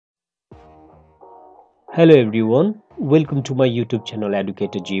Hello everyone, welcome to my YouTube channel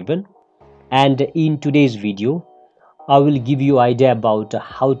Educator Jeevan, and in today's video I will give you idea about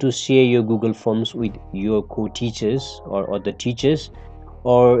how to share your Google Forms with your co-teachers or other teachers,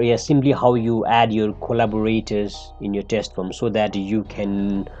 or simply how you add your collaborators in your test form so that you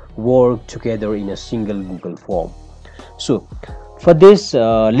can work together in a single Google form. So for this,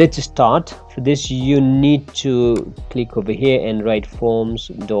 let's start. For this, you need to click over here and write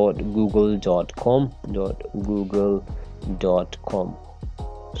forms.google.com.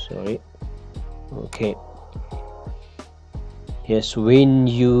 Sorry. Okay. Yes, when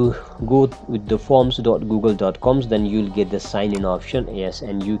you go with the forms.google.com, then you'll get the sign in option. Yes,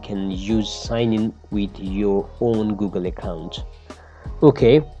 and you can use sign in with your own Google account.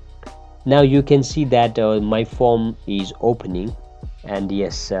 Okay, now you can see that my form is opening, and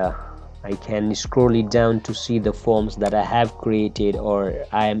yes, I can scroll it down to see the forms that I have created or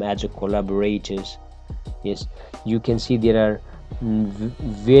I am as a collaborators. Yes, you can see there are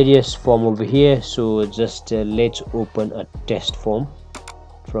various form over here, so just let's open a test form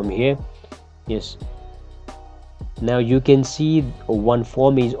from here. Yes, now you can see one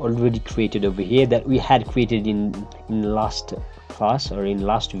form is already created over here that we had created in last class or in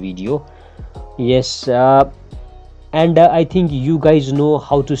last video. Yes, and I think you guys know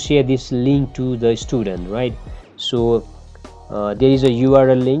how to share this link to the student, right? So there is a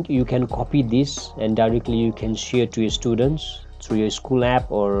URL link. You can copy this and directly you can share to your students through your school app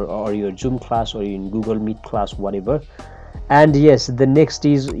or your Zoom class or in Google Meet class, whatever. And yes, the next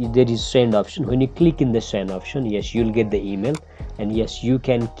is there is send option. When you click in the send option, yes, you'll get the email, and yes, you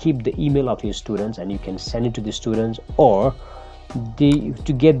can keep the email of your students and you can send it to the students, or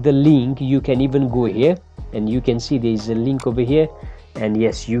to get the link you can even go here and you can see there is a link over here, and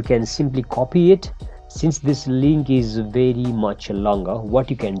yes, you can simply copy it. Since this link is very much longer, what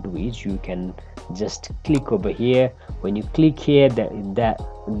you can do is you can just click over here. When you click here, the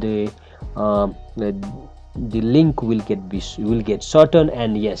link will get shortened,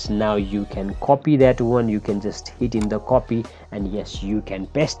 and yes, now you can copy that one. You can just hit in the copy, and yes, you can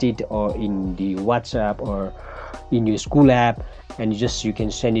paste it or in the WhatsApp or in your school app, and you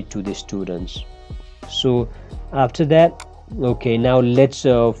can send it to the students. So after that, okay, now let's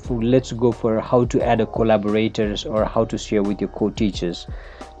go for how to add a collaborators or how to share with your co-teachers.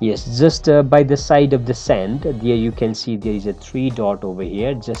 Yes, just by the side of the send, there you can see there is a 3 dot over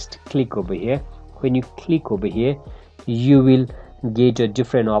here. Just click over here. When you click over here, you will get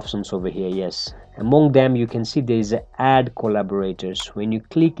different options over here. Yes, among them you can see there is a add collaborators. When you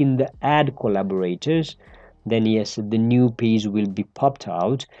click in the add collaborators, then yes, the new page will be popped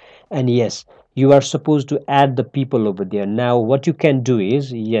out, and yes, you are supposed to add the people over there. Now what you can do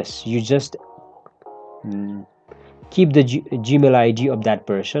is, yes, you just keep the Gmail ID of that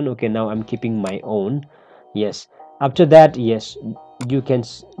person. Okay, now I'm keeping my own. Yes, after that, yes, you can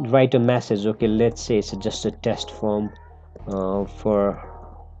write a message. Okay, let's say it's just a test form for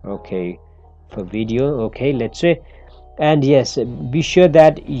video. Okay, let's say, and yes, be sure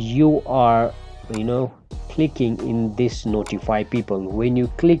that you are clicking in this notify people. When you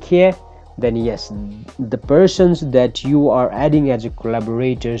click here, then yes, the persons that you are adding as a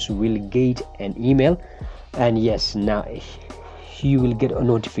collaborators will get an email, and yes, now you will get a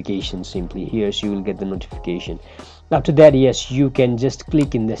notification. Simply here, so you will get the notification. After that, yes, you can just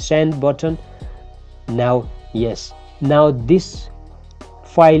click in the send button. Now yes, now this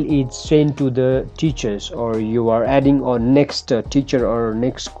file is sent to the teachers, or you are adding on next teacher or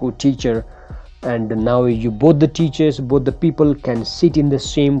next co-teacher, and now both the teachers, both the people can sit in the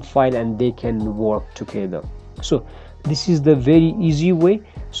same file and they can work together. So this is the very easy way.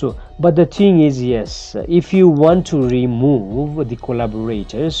 So but the thing is, yes, if you want to remove the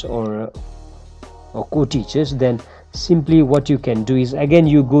collaborators or co-teachers, then simply what you can do is, again,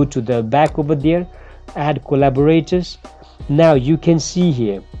 you go to the back over there, add collaborators. Now you can see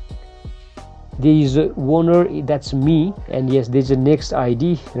here there is a owner, that's me, and yes, there's a next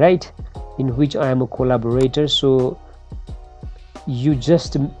ID, right, in which I am a collaborator. So you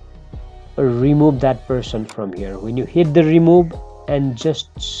just remove that person from here. When you hit the remove and just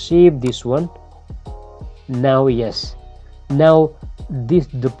save this one, now yes, now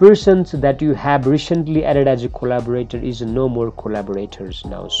the persons that you have recently added as a collaborator is no more collaborators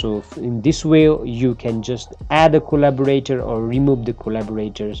now. So in this way you can just add a collaborator or remove the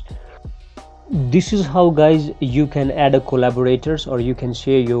collaborators. This is how, guys, you can add a collaborators, or you can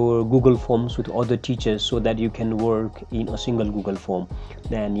share your Google Forms with other teachers so that you can work in a single Google form.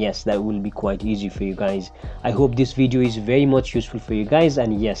 Then yes, that will be quite easy for you guys. I hope this video is very much useful for you guys,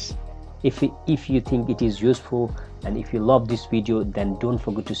 and yes, if you think it is useful and if you love this video, then don't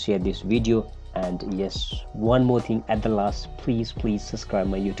forget to share this video And yes, one more thing at the last, please subscribe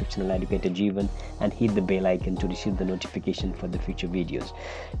my YouTube channel Educator Jeevan and hit the bell icon to receive the notification for the future videos.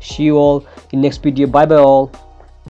 See you all in next video. Bye bye all.